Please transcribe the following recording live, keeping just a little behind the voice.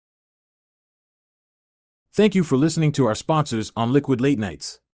Thank you for listening to our sponsors on Liquid Late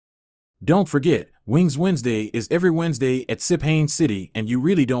Nights. Don't forget, Wings Wednesday is every Wednesday at Sip Haines City, and you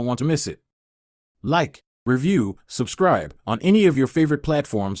really don't want to miss it. Like, review, subscribe on any of your favorite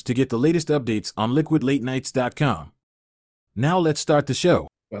platforms to get the latest updates on liquidlatenights.com. Now let's start the show.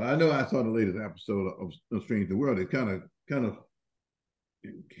 Well, I know I saw the latest episode of Strange New World. It kind of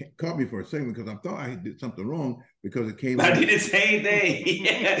caught me for a second because I thought I did something wrong because it came. I did the same thing.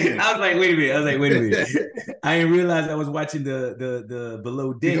 I was like, wait a minute. I didn't realize I was watching the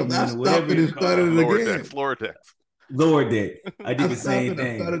below deck. Because I stopped it and started it again. Lower deck. I did the same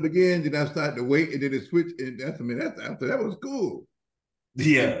thing. I started again, then I started to wait, and then it switched. And that's after that was cool.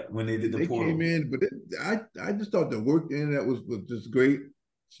 Yeah, when they did the portal. Came in, but I just thought the work in that was just great.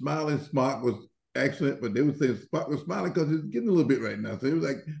 Smiling Spock was excellent, but they would say Spock was smiling because he's getting a little bit right now. So it was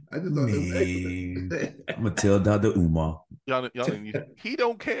like, I just thought it was excellent. I'm gonna tell Dr. Umar. Y'all, he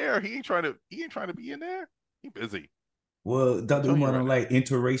don't care. He ain't trying to be in there. He busy. Well, Dr. Umar don't like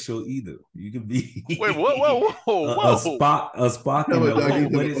interracial either. You can be wait, whoa. A Spock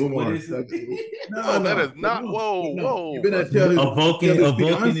what is No, that is not whoa. You better tell a Vulcan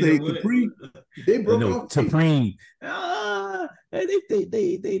Capri. They broke off Supreme.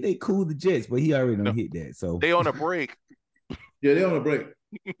 They cool the Jets, but he already don't hit that. So they on a break. Yeah, they on a break.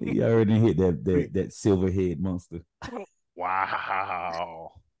 He already hit that silver head monster.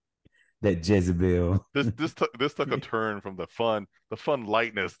 Wow. That Jezebel. This took a turn from the fun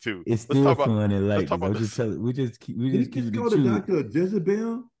lightness to. It's still fun and lightness. We just keep call the doctor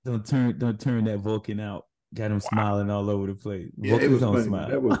Jezebel. Don't turn that Vulcan out. Got him smiling all over the place. Yeah, Vulcans don't smile.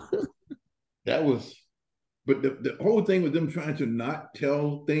 That was, but the whole thing with them trying to not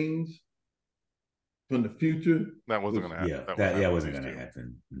tell things from the future. That wasn't going to happen. Yeah, that wasn't going to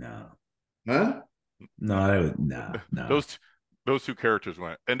happen. No. Huh? No, no. Those two characters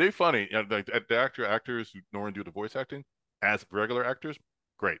went, and they funny. Like the actors who normally do the voice acting as regular actors,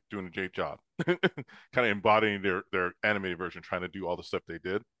 great, doing a great job. Kind of embodying their animated version, trying to do all the stuff they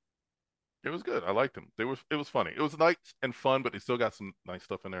did. It was good. I liked them. It was funny. It was nice and fun, but they still got some nice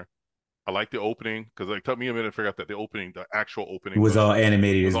stuff in there. I like the opening because it took me a minute to figure out that the actual opening was all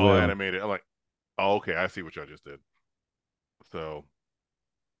animated as well. All animated. I'm like, oh, okay, I see what y'all just did. So,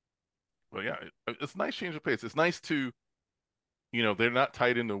 well, yeah, it's a nice change of pace. It's nice to. They're not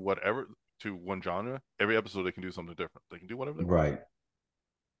tied into to one genre. Every episode they can do something different. They can do whatever they want. Right.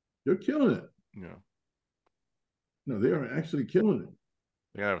 They're killing it. Yeah. No, they are actually killing it.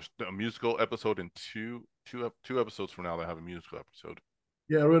 They have a musical episode and two episodes from now they have a musical episode.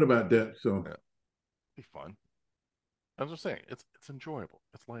 Yeah, I read about that. So yeah. Be fun. I was just saying, it's enjoyable.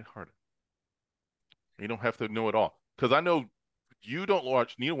 It's lighthearted. You don't have to know it all. Because I know you don't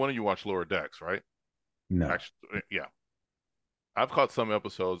watch, neither one of you watch Lower Decks, right? No. Actually, yeah. I've caught some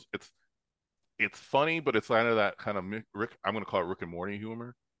episodes. It's funny, but it's kind of that kind of I'm going to call it Rick and Morty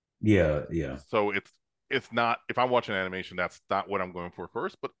humor. Yeah. So it's not. If I'm watching animation, that's not what I'm going for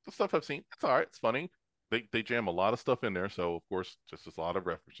first. But the stuff I've seen, it's all right. It's funny. They jam a lot of stuff in there. So of course, just a lot of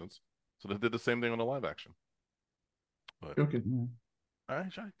references. So they did the same thing on the live action. But okay, I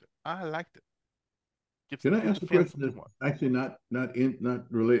enjoyed it. I liked it. Can I ask a question that's actually not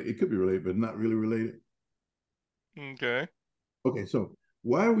related? It could be related, but not really related. Okay, so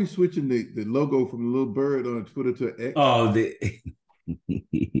why are we switching the logo from the little bird on Twitter to X? Oh,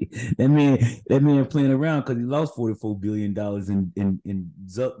 that man playing around because he lost $44 billion and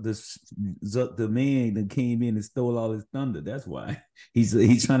Zuck the man that came in and stole all his thunder. That's why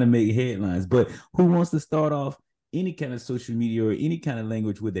he's trying to make headlines. But who wants to start off any kind of social media or any kind of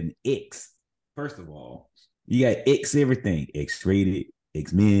language with an X? First of all, you got X everything, X-rated,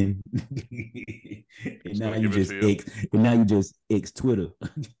 X-Men, and now you just X Twitter.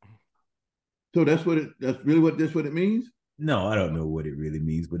 So that's really what it means? No, I don't know what it really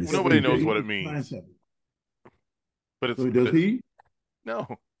means, but it's nobody knows what it means. But it's does he? No.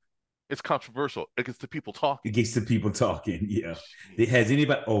 It's controversial. It gets the people talking. It gets the people talking, yeah. Has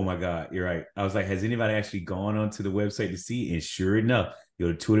anybody, oh my God, you're right. I was like, has anybody actually gone onto the website to see? And sure enough,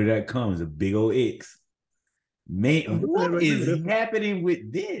 go to twitter.com is a big old X. Man, what is happening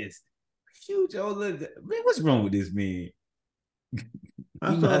with this? Huge old, man, what's wrong with this man?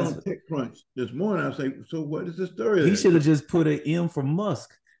 I saw it on TechCrunch this morning. I was like, so what is the story? He should have just put an M for Musk.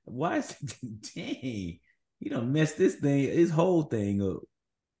 Why is it, dang, he done messed his whole thing up.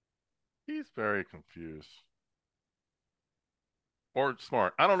 He's very confused. Or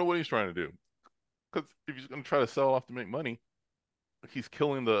smart. I don't know what he's trying to do. Because if he's going to try to sell off to make money, he's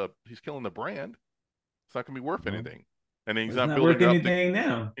killing the brand. It's not going to be worth anything. And then he's not building anything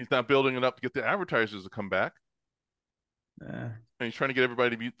now. He's not building it up to get the advertisers to come back. And he's trying to get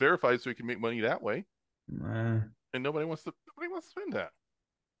everybody to be verified so he can make money that way. and nobody wants to spend that.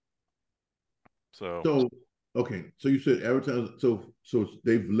 So okay, so you said advertising. So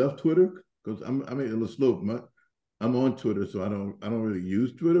they've left Twitter because I'm a little slow. I'm on Twitter, so I don't really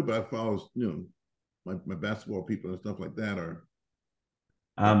use Twitter, but I follow my basketball people and stuff like that. Or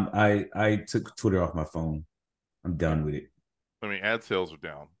I took Twitter off my phone. I'm done with it. I mean, ad sales are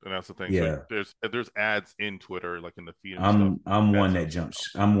down, and that's the thing. Yeah. So there's ads in Twitter, like in the feed and stuff. I'm one Ad that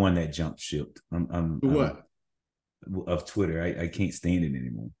sales I'm one that jump shipped. what? Of Twitter. I can't stand it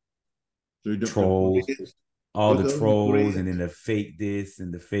anymore. So Trolls, all what's the the other one? trolls, and Threads? then the fake this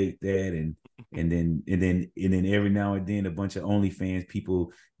and the fake that, and then every now and then a bunch of OnlyFans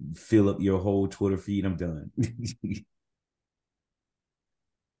people fill up your whole Twitter feed. I'm done.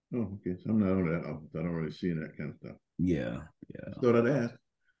 Oh, okay. So I'm not on that office. I don't really see that kind of stuff. Yeah. I thought I'd ask.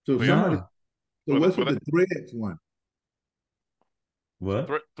 So Well, yeah. somebody. Nah. So what's with the Threads one? What?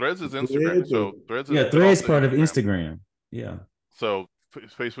 Threads is Instagram. Threads So or Threads is Yeah, Threads also part of Instagram. Instagram. Yeah. So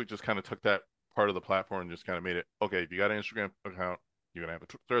Facebook just kind of took that part of the platform and just kind of made it okay. If you got an Instagram account, you're gonna have a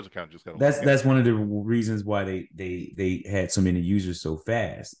Threads account. Just gotta That's one of the reasons why they had so many users so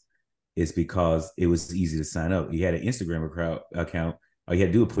fast. Is because it was easy to sign up. You had an Instagram account. All you had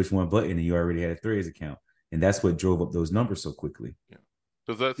to do was push one button, and you already had a Threads account, and that's what drove up those numbers so quickly. Yeah.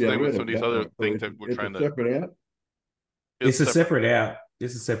 Because that's the thing with some of these other things that we're it's trying a to. separate app. It's a separate app.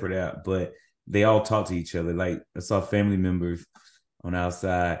 It's a separate app, but they all talk to each other. Like I saw family members on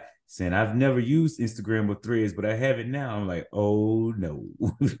outside saying, "I've never used Instagram or Threads, but I have it now." I'm like, "Oh no,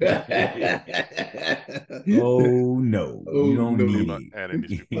 oh no, Oh you don't no! need Adding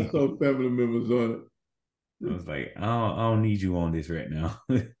these people. I saw family members on it. I was like, I don't need you on this right now.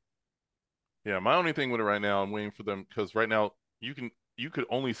 Yeah, my only thing with it right now, I'm waiting for them because right now you could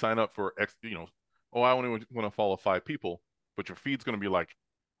only sign up for X. Oh, I only want to follow 5 people, but your feed's going to be like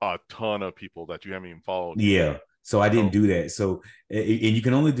a ton of people that you haven't even followed yet. Yeah. So I didn't do that. So, and you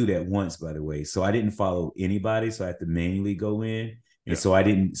can only do that once, by the way. So I didn't follow anybody. So I had to manually go in. And so I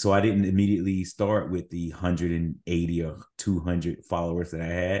didn't immediately start with the 180 or 200 followers that I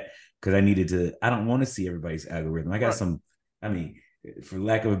had because I don't want to see everybody's algorithm. I got for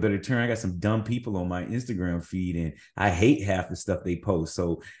lack of a better term, I got some dumb people on my Instagram feed and I hate half the stuff they post.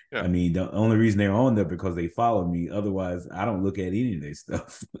 So, I mean, the only reason they're on there because they follow me. Otherwise, I don't look at any of their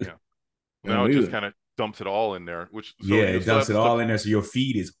stuff. Yeah. Now it just kind of dumps it all in there, it dumps it all in there. So your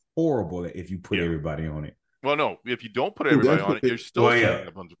feed is horrible if you put everybody on it. Well, no, if you don't put everybody on it, you're still seeing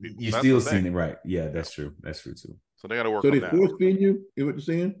a bunch of people. You're still seeing it, right? Yeah, that's true. That's true too. So they got to work on that. So they force feed you? You know what you're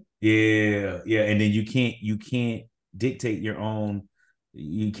saying? Yeah, and then you can't dictate your own.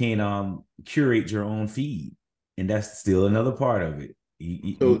 You can't curate your own feed, and that's still another part of it.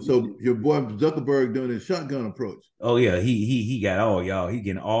 So your boy Zuckerberg doing his shotgun approach. Oh yeah, he got all y'all. He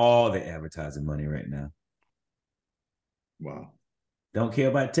getting all the advertising money right now. Wow. Don't care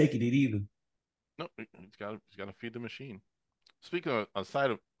about taking it either. No, he's got to feed the machine. Speaking of a side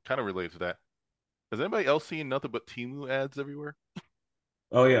of kind of related to that, has anybody else seen nothing but Temu ads everywhere?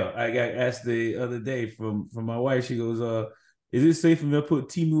 Oh yeah, I got asked the other day from my wife. She goes, "Is it safe for me to put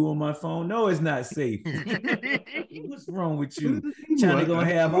Temu on my phone?" No, it's not safe. What's wrong with you? China gonna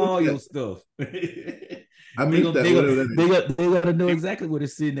have all your stuff. I missed that. They gotta know exactly what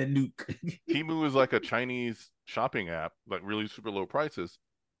it's in that nuke. Temu is like a Chinese shopping app, like really super low prices,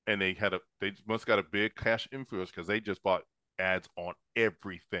 and they must got a big cash influence because they just bought ads on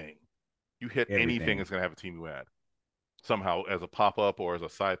everything. You hit anything, it's gonna have a Temu ad somehow as a pop up or as a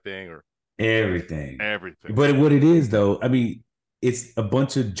side thing or everything. But what it is though, I mean, it's a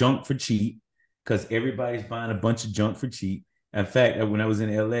bunch of junk for cheap because everybody's buying a bunch of junk for cheap. In fact, when I was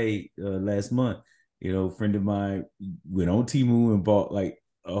in LA last month, a friend of mine went on Temu and bought like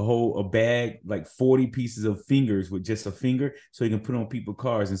a bag, like 40 pieces of fingers with just a finger, so he can put on people's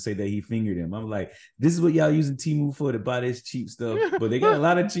cars and say that he fingered them. I'm like, this is what y'all using Temu for, to buy this cheap stuff, but they got a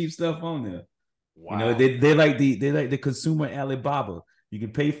lot of cheap stuff on there. Wow. They like the consumer Alibaba. You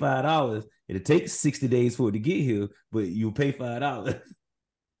can pay $5. It'll take 60 days for it to get here, but you'll pay $5.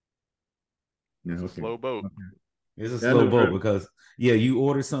 It's a slow boat. It's a slow boat because you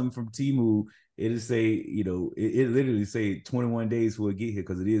order something from Temu, it'll say, it literally say 21 days for it to get here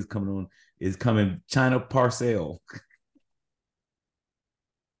because it is coming China parcel.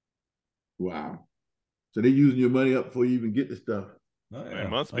 Wow. So they're using your money up before you even get the stuff. Oh, yeah. It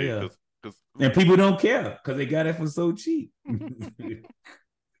must be. And people don't care because they got it for so cheap. And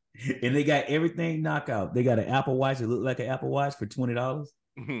they got everything knockout. They got an Apple Watch that look like an Apple Watch for $20.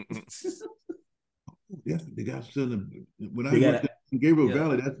 Yeah, they got something. When I worked in Gabriel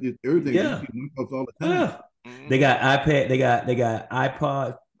Valley, that's just everything. Yeah, all the time. They got iPad. They got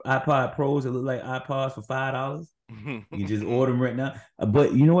iPod iPod Pros that look like iPods for $5. You can just order them right now.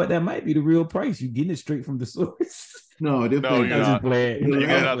 But you know what? That might be the real price. You're getting it straight from the source. No, this No, thing. you're I'm just not. playing. You get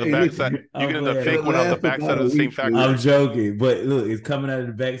it out the backside. You get the fake one out the backside of the same factory. I'm joking, but look, it's coming out of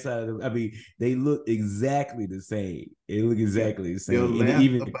the backside of the. I mean, they look exactly the same. They look exactly the same. They'll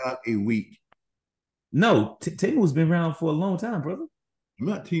last about a week. No, Temu's been around for a long time, brother. I'm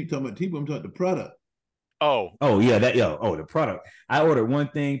not talking about Temu. I'm talking the product. Oh yeah, the product. I ordered one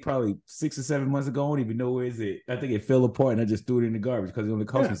thing probably 6 or 7 months ago. I don't even know where is it. I think it fell apart and I just threw it in the garbage because it only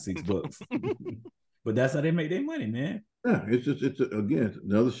cost me $6. But that's how they make their money, man. Yeah, it's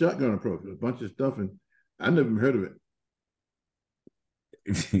another shotgun approach. A bunch of stuff, and I never even heard of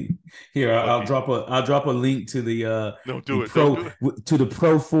it. Here, I'll drop a link to the to the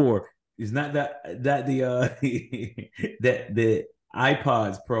Pro 4. It's not that the that the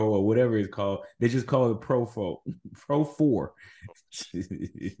iPods Pro or whatever it's called. They just call it Pro 4. Pro 4.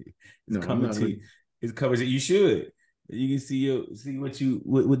 It's coming to you. It covers it. You should. You can see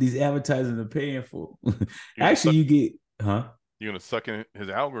what these advertisers are paying for. Actually, you get You're gonna suck in his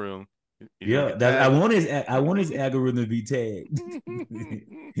algorithm. Yeah, I want his algorithm to be tagged,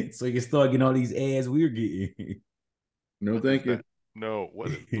 so you can start getting all these ads we're getting. No, thank you. No,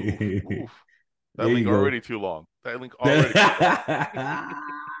 what? Oof. That link already too long. That link already.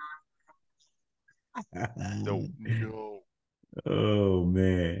 No. Oh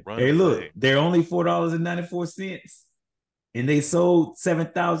man! Hey, look, they're only $4.94, and they sold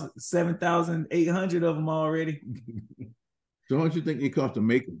 7,800 of them already. So, how much you think it cost to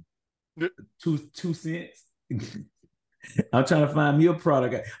make them? 2 cents. I'm trying to find me a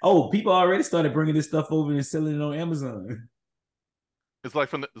product. Oh, people already started bringing this stuff over and selling it on Amazon. It's like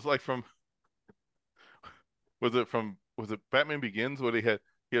from was it Batman Begins where he had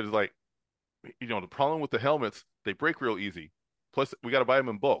like, the problem with the helmets, they break real easy. Plus we got to buy them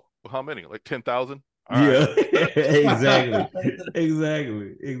in bulk. Well, how many? Like 10,000? Yeah, right.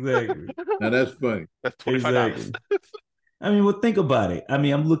 exactly. Now that's funny. That's $25. Exactly. I mean, well, think about it. I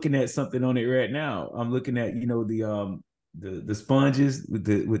mean, I'm looking at something on it right now. I'm looking at the sponges with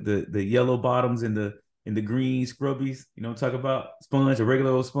the yellow bottoms and the green scrubbies. You know what I'm talking about? Sponge, a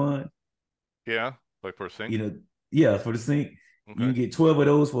regular old sponge. Yeah, like for a sink. Yeah, for the sink. Okay. You can get 12 of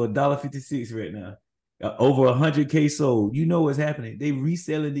those for $1.56 right now. Over 100K sold. You know what's happening? They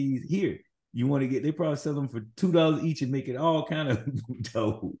reselling these here. You want to get? They probably sell them for $2 each and make it all kind of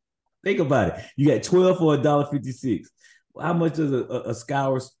dope. Think about it. You got 12 for $1.56. How much does a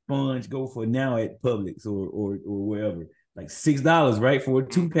scour sponge go for now at Publix or wherever? Like $6, right, for a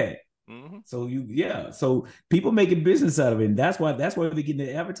 2-pack. Mm-hmm. So people making business out of it, and that's why they're getting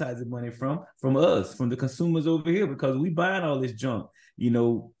the advertising money from us, from the consumers over here, because we buying all this junk. I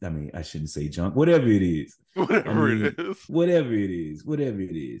mean, I shouldn't say junk, whatever it is. Whatever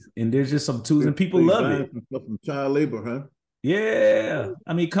it is. And there's just some tools, and people love it. From child labor, huh? Yeah.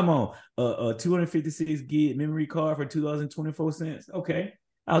 I mean, come on. A 256 gig memory card for $2.24. Okay.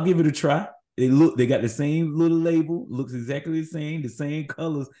 I'll give it a try. They got the same little label, looks exactly the same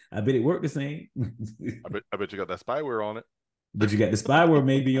colors. I bet it worked the same. I bet you got that spyware on it. But you got the spyware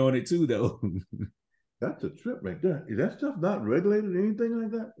maybe on it too, though. That's a trip right there. Is that stuff not regulated or anything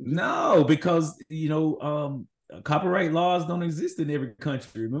like that? No, because copyright laws don't exist in every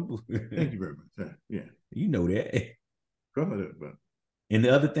country. Remember? Thank you very much. Yeah, you know that. But and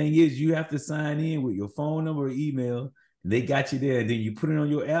the other thing is, you have to sign in with your phone number or email. They got you there, and then you put it on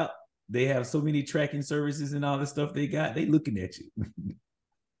your app. They have so many tracking services and all the stuff they got. They looking at you.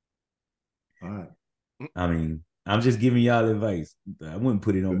 All right. I mean, I'm just giving y'all advice. I wouldn't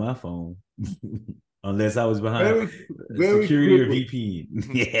put it on my phone unless I was behind very security quickly, or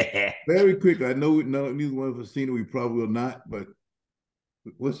VPN. Yeah. Very quickly. I know neither one of us seen it. We probably will not. But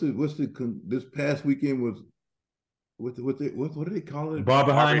this past weekend was what do they call it?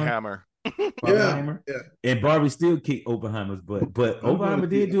 Barbieheimer. Yeah. And Barbie still kicked Oppenheimer's butt, but Oppenheimer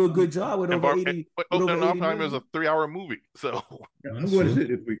did do a good job with over 80. Oppenheimer is a 3-hour movie, so I'm going to see it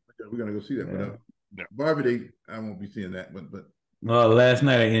this week. We're going to go see that. Yeah. But Barbie, I won't be seeing that. But last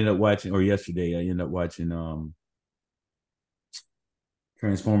night I ended up watching, or yesterday I ended up watching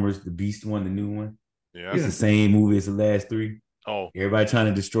Transformers, the Beast one, the new one. Yeah, it's the same movie as the last 3. Oh, everybody trying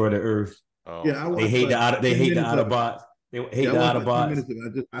to destroy the Earth. Oh. Yeah, they hate the Autobots. They hate the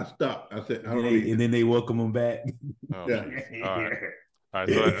Autobots. I stopped. I said, and then they welcome them back. Oh, yeah. All right.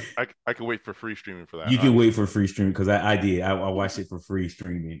 So I can wait for free streaming for that. You can wait for free streaming because I did. I watched it for free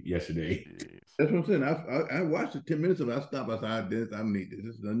streaming yesterday. Jeez. That's what I'm saying. I watched it 10 minutes of it. I stopped. I said, I need this.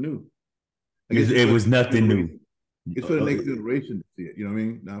 This is new. It was nothing new. It's for the next generation to see it. You know what I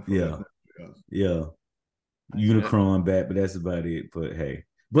mean? Yeah. Unicron back, but that's about it. But hey.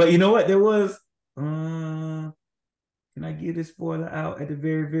 But you know what? There was. Can I give this spoiler out at the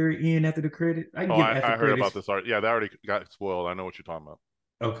very, very end after the credit? I can Oh, give after I heard about credits. this art. Yeah, that already got spoiled. I know what you're talking about.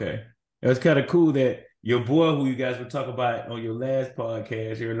 Okay. It was kind of cool that your boy, who you guys were talking about on your last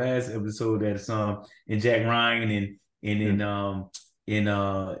podcast, your last episode, that's and Jack Ryan and Yeah.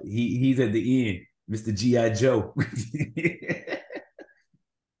 then he's at the end, Mr. G.I. Joe.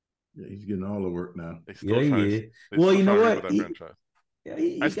 Yeah, he's getting all the work now. They still Yeah, trying he to is. they Well, still you know trying to reboot what? that franchise. Yeah, I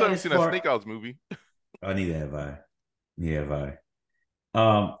he still got haven't his seen that spark. Snake Eyes movie. Oh, neither have I. Neither have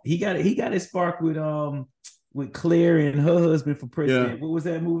I. He got his spark with Claire and her husband for Yeah, president. What was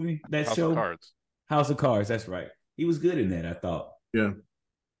that movie? That House of show? Cards. House of Cards. That's right. He was good in that, I thought. yeah,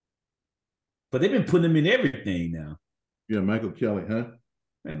 But they've been putting him in everything now. yeah. Michael Kelly, huh?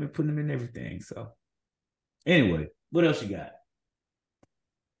 They've been putting him in everything. So anyway, what else you got?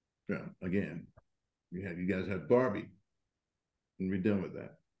 Yeah. Again, you guys have Barbie, and we're done with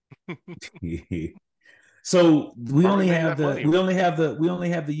that. So we Barbie only made have that money. we only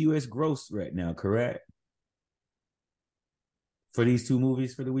have the US gross right now, correct? For these two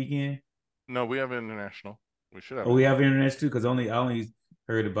movies for the weekend? No, we have international. We should have. Oh, we have internet too, because I only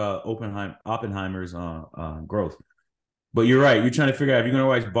heard about Oppenheimer's growth. But you're right. You're trying to figure out if you're gonna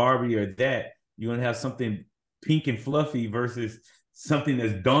watch Barbie or that, you're gonna have something pink and fluffy versus something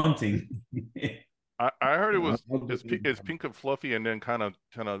that's daunting. I heard it Yeah, was it's pink and fluffy, and then kind of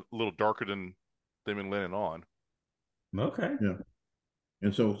a little darker than they've been letting on. Okay. yeah.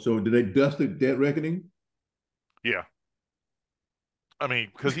 And so did they dust the Dead Reckoning? Yeah, I mean,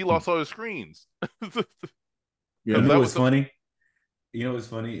 because he lost all his screens. Yeah. You know that what's was the funny? You know what's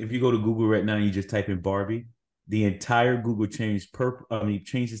funny? If you go to Google right now and you just type in Barbie, the entire Google changes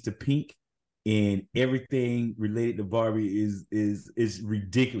to pink, and everything related to Barbie is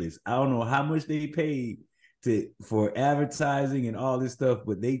ridiculous. I don't know how much they paid for advertising and all this stuff,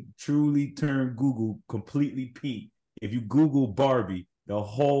 but they truly turned Google completely pink. If you Google Barbie,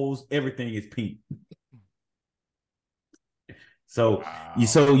 everything is pink. So wow.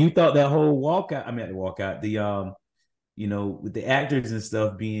 you thought that whole walkout, I mean the walkout, with the actors and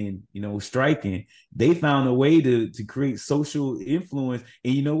stuff being, striking, they found a way to create social influence.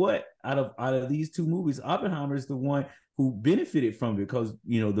 And you know what? Out of these two movies, Oppenheimer is the one who benefited from it because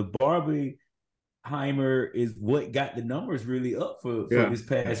the Barbieheimer is what got the numbers really up for Yeah. this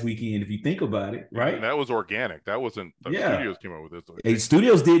past weekend, if you think about it, right? And that was organic. That wasn't the Yeah. studios came up with this. Hey,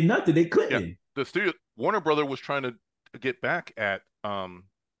 studios did nothing. They Yeah, couldn't. the studio Warner Brother was trying to get back at the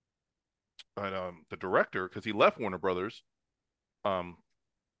director because he left Warner Brothers.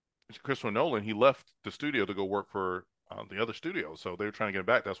 Christopher Nolan, he left the studio to go work for the other studio, so they were trying to get him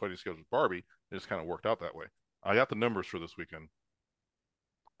back. That's why he scheduled Barbie. It just kind of worked out that way. I got the numbers for this weekend.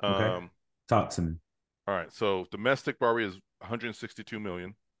 Okay. Talk to me. All right, so domestic Barbie is 162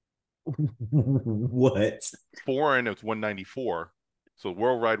 million. What? Foreign, it's 194. So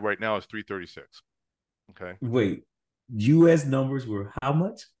worldwide right now is 336. Okay. Wait, U.S. numbers were how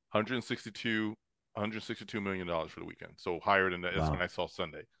much? 162 million dollars for the weekend. So higher than that. That's Wow. when I saw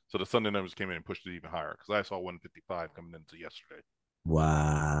Sunday. So the Sunday numbers came in and pushed it even higher because I saw 155 coming into yesterday.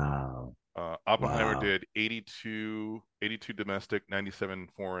 Wow. Oppenheimer Wow. did 82 domestic, 97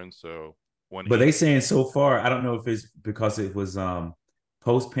 foreign. So But they saying so far, I don't know if it's because it was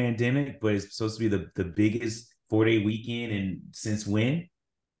post pandemic, but it's supposed to be the biggest 4-day weekend. And since when?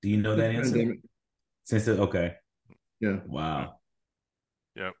 Do you know that answer? Pandemic. Okay. Yeah. Wow.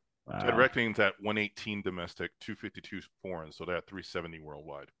 Yeah. Wow. Dead Reckoning's at 118 domestic, 252 foreign. So they're at 370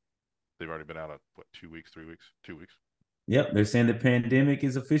 worldwide. They've already been out of what, 2 weeks, 3 weeks, 2 weeks. Yep, they're saying the pandemic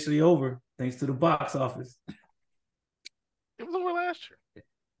is officially over thanks to the box office. It was over last year.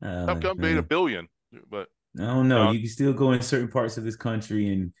 Top Gun made $1 billion, but I don't know. You can still go in certain parts of this country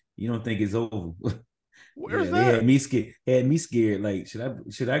and you don't think it's over. Where's They that? had me scared. Like,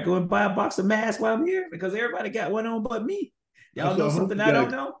 should I go and buy a box of masks while I'm here? Because everybody got one on but me. Y'all know something I don't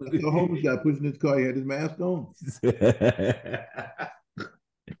know? I saw homeless guy pushing his car. He had his mask on.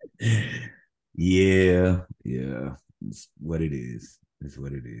 Yeah. It's what it is. It's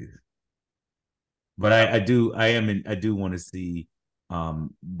what it is. But I do want to see.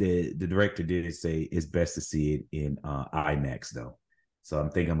 The director did say it's best to see it in IMAX though. So I'm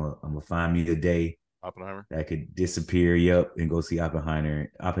thinking I'm gonna find me a day Oppenheimer that could disappear. Yep, and go see Oppenheimer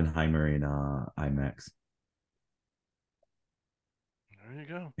in IMAX. There you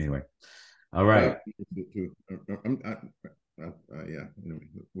go. Anyway, all right. Yeah,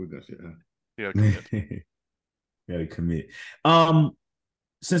 we're gonna say that. Yeah, commit. Gotta commit.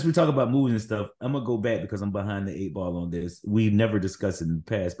 Since we talk about movies and stuff, I'm gonna go back because I'm behind the 8 ball on this. We've never discussed it in the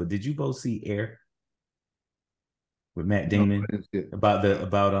past, but did you both see Air? with Matt No, Damon I didn't see it.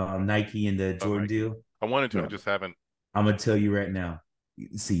 about Nike and the Jordan Nike. deal. I wanted to, I No. just haven't. I'm gonna tell you right now,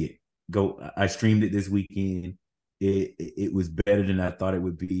 see it. Go. I streamed it this weekend. It was better than I thought it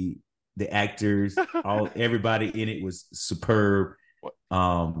would be. The actors, everybody in it was superb. What?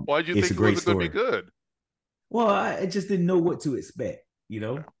 Um, Why'd you it's think a it great wasn't going to story. be good? Well, I just didn't know what to expect,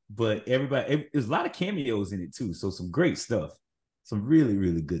 Yeah. But everybody, there's a lot of cameos in it too, so some great stuff, some really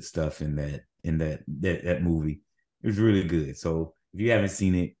really good stuff in that movie. It was really good. So if you haven't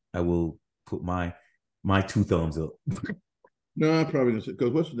seen it, I will put my 2 thumbs up. No, I probably gonna say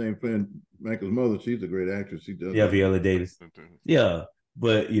because what's the name playing Michael's mother? She's a great actress. She does. Yeah, Viola Davis. Yeah,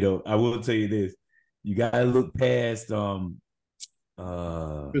 but I will tell you this: you gotta look past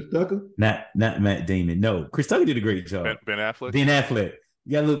Chris Tucker. not Matt Damon. No, Chris Tucker did a great job. Ben Affleck. Ben Affleck.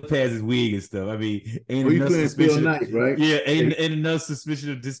 You gotta look past his wig and stuff. I mean, ain't Well, he's enough playing Phil suspicion. Knight, right? Yeah, ain't enough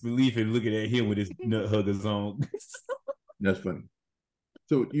suspicion of disbelief in looking at him with his nut huggers on. That's funny.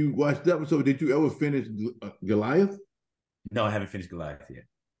 So you watched that episode. Did you ever finish Goliath? No, I haven't finished Goliath yet.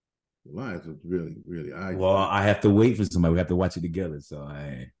 Goliath was really, really. Well, I have to wait for somebody. We have to watch it together. So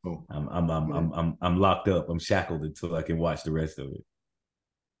Oh, I'm locked up. I'm shackled until I can watch the rest of it.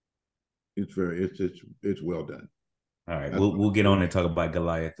 it's well done. All right, we'll get on and talk about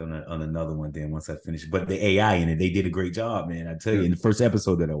Goliath on another one then once I finish. But the AI in it, they did a great job, man. I tell you, in the first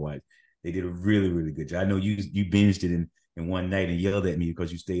episode that I watched, they did a really, really good job. I know you binged it in one night and yelled at me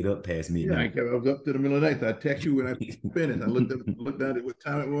because you stayed up past midnight. Yeah, I was up to the middle of the night. So I text you when I finished. I looked down at what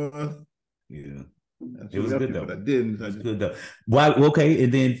time it was. Yeah. It was good though. But I didn't. It was good though. Why? Okay,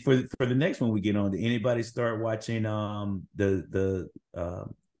 and then for the next one we get on, did anybody start watching the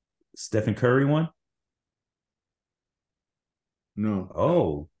Stephen Curry one? No.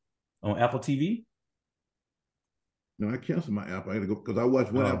 Oh, on Apple TV? No, I canceled my app. I had to go because I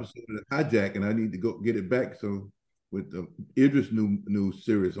watched one episode of Hijack and I need to go get it back. So with Idris new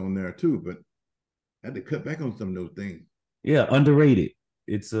series on there too, but I had to cut back on some of those things. Yeah, underrated.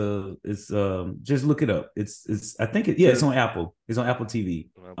 It's just look it up. It's I think it's on Apple. It's on Apple TV.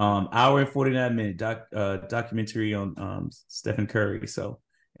 Hour and 49-minute documentary on Stephen Curry. So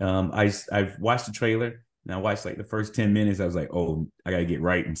I've watched the trailer and I watched like the first 10 minutes. I was like, oh, I gotta get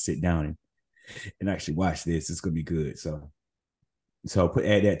right and sit down and actually watch this. It's gonna be good. So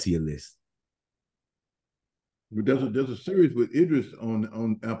add that to your list. But there's a series with Idris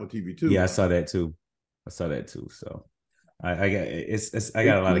on Apple TV too. Yeah, I saw that too. So I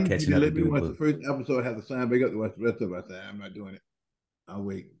got a lot of catching up to do. Watch the first episode, I have to sign back up to watch the rest of it. I said, I'm not doing it. I'll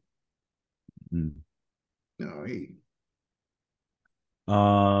wait. Mm. No, hey.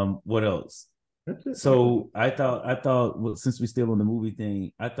 What else? So I thought well, since we're still on the movie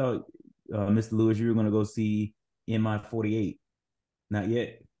thing, I thought Mr. Lewis, you were gonna go see MI 48. Not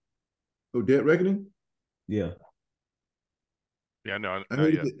yet. Oh, Dead Reckoning? Yeah. Yeah, no, I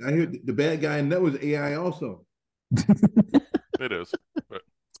heard the bad guy, and that was AI also. It is, but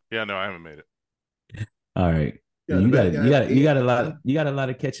yeah, no, I haven't made it. All right. Yeah, you got a lot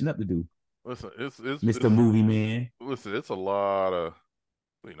of catching up to do. Listen, it's Mr. Movie Man. Listen, it's a lot of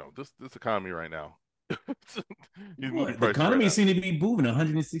this economy right now. The economy seems to be booming.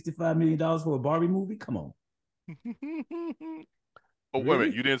 $165 million for a Barbie movie. Come on. Oh, wait a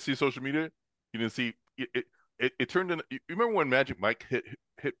minute! You didn't see social media? You didn't see it? It turned in. You remember when Magic Mike hit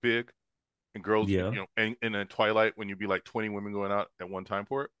big, and girls, and in Twilight when you'd be like 20 women going out at one time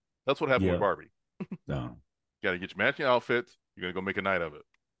for it. That's what happened with Barbie. No. You got to get your matching outfits. You're gonna go make a night of it,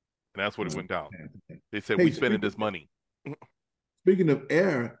 and that's what it went down. They said, Hey, we spending this money. Speaking of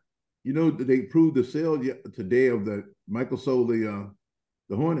air, they proved the sale today of the Michael sold the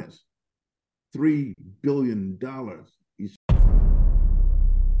Hornets, $3 billion.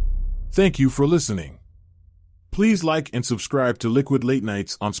 Thank you for listening. Please like and subscribe to Liquid Late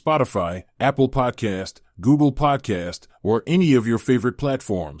Nights on Spotify, Apple Podcast, Google Podcast, or any of your favorite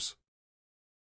platforms.